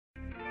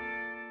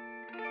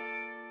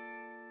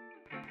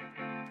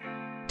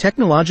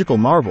Technological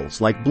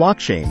marvels like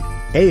blockchain,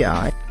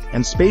 AI,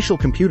 and spatial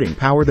computing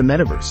power the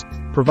metaverse,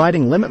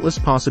 providing limitless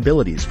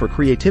possibilities for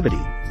creativity,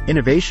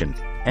 innovation,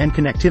 and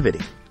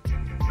connectivity.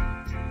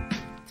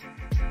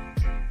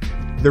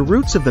 The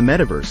roots of the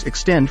metaverse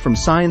extend from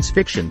science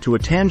fiction to a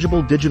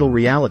tangible digital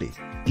reality,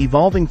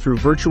 evolving through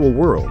virtual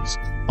worlds,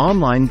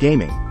 online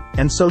gaming,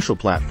 and social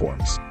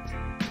platforms.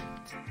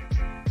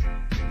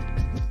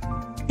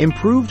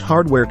 Improved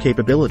hardware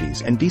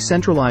capabilities and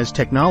decentralized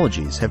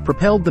technologies have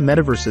propelled the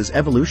metaverse's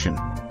evolution,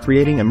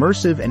 creating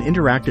immersive and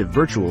interactive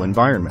virtual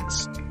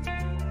environments.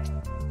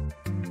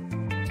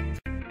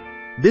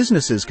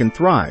 Businesses can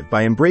thrive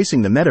by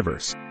embracing the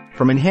metaverse,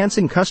 from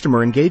enhancing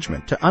customer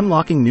engagement to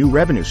unlocking new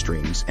revenue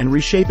streams and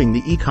reshaping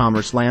the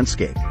e-commerce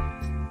landscape.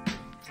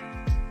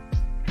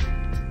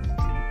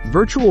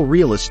 Virtual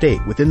real estate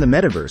within the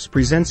metaverse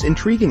presents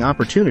intriguing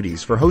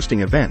opportunities for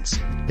hosting events,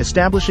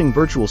 establishing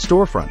virtual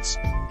storefronts,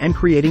 and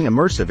creating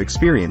immersive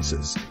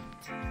experiences.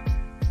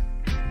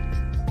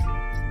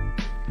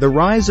 The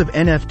rise of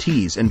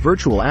NFTs and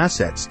virtual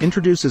assets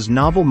introduces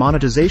novel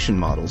monetization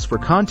models for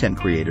content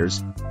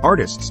creators,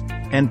 artists,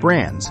 and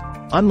brands,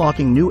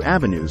 unlocking new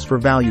avenues for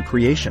value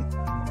creation.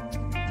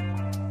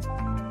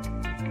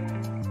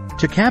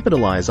 To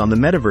capitalize on the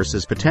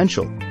metaverse's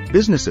potential,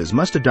 businesses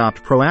must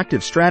adopt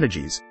proactive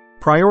strategies,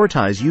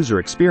 prioritize user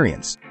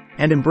experience,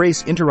 and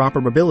embrace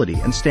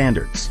interoperability and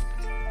standards.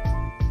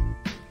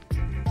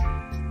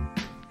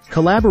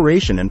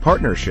 Collaboration and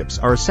partnerships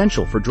are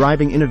essential for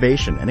driving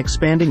innovation and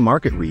expanding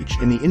market reach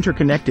in the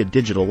interconnected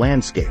digital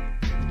landscape.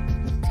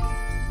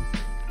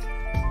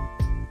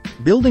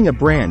 Building a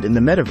brand in the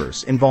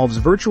metaverse involves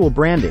virtual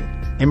branding,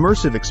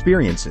 immersive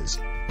experiences,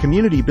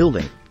 community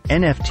building,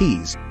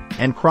 NFTs,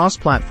 and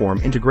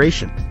cross-platform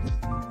integration.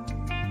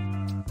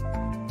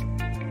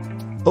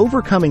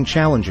 Overcoming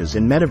challenges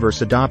in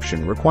metaverse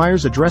adoption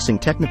requires addressing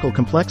technical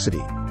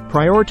complexity,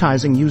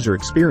 prioritizing user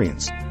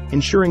experience,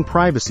 ensuring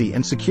privacy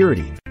and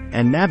security,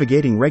 and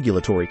navigating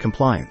regulatory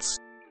compliance.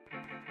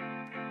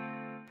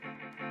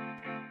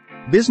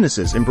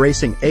 Businesses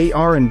embracing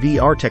AR and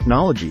VR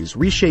technologies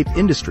reshape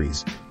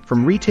industries,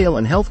 from retail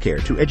and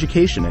healthcare to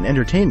education and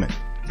entertainment,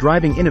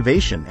 driving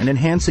innovation and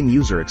enhancing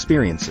user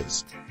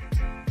experiences.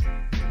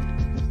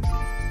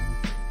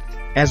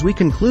 As we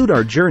conclude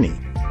our journey,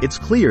 it's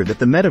clear that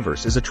the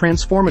metaverse is a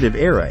transformative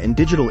era in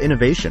digital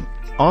innovation,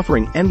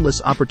 offering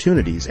endless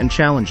opportunities and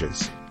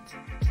challenges.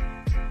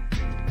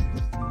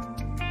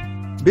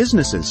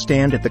 Businesses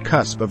stand at the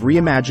cusp of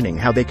reimagining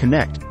how they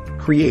connect,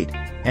 create,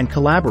 and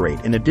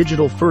collaborate in a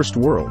digital-first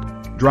world,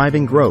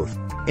 driving growth,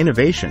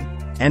 innovation,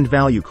 and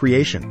value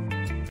creation.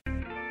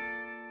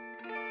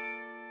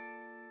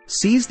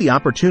 Seize the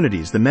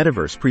opportunities the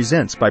metaverse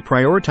presents by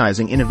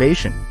prioritizing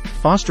innovation,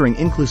 fostering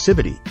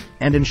inclusivity,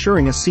 and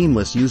ensuring a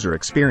seamless user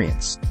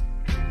experience.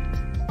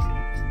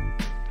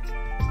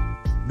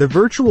 The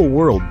virtual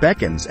world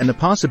beckons and the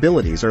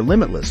possibilities are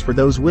limitless for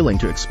those willing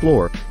to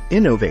explore,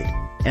 innovate,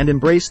 and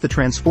embrace the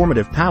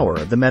transformative power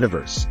of the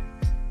metaverse.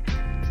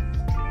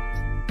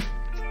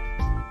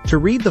 To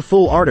read the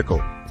full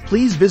article,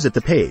 please visit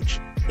the page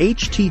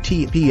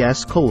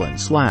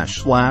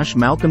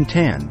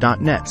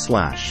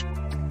https://malcolmtan.net/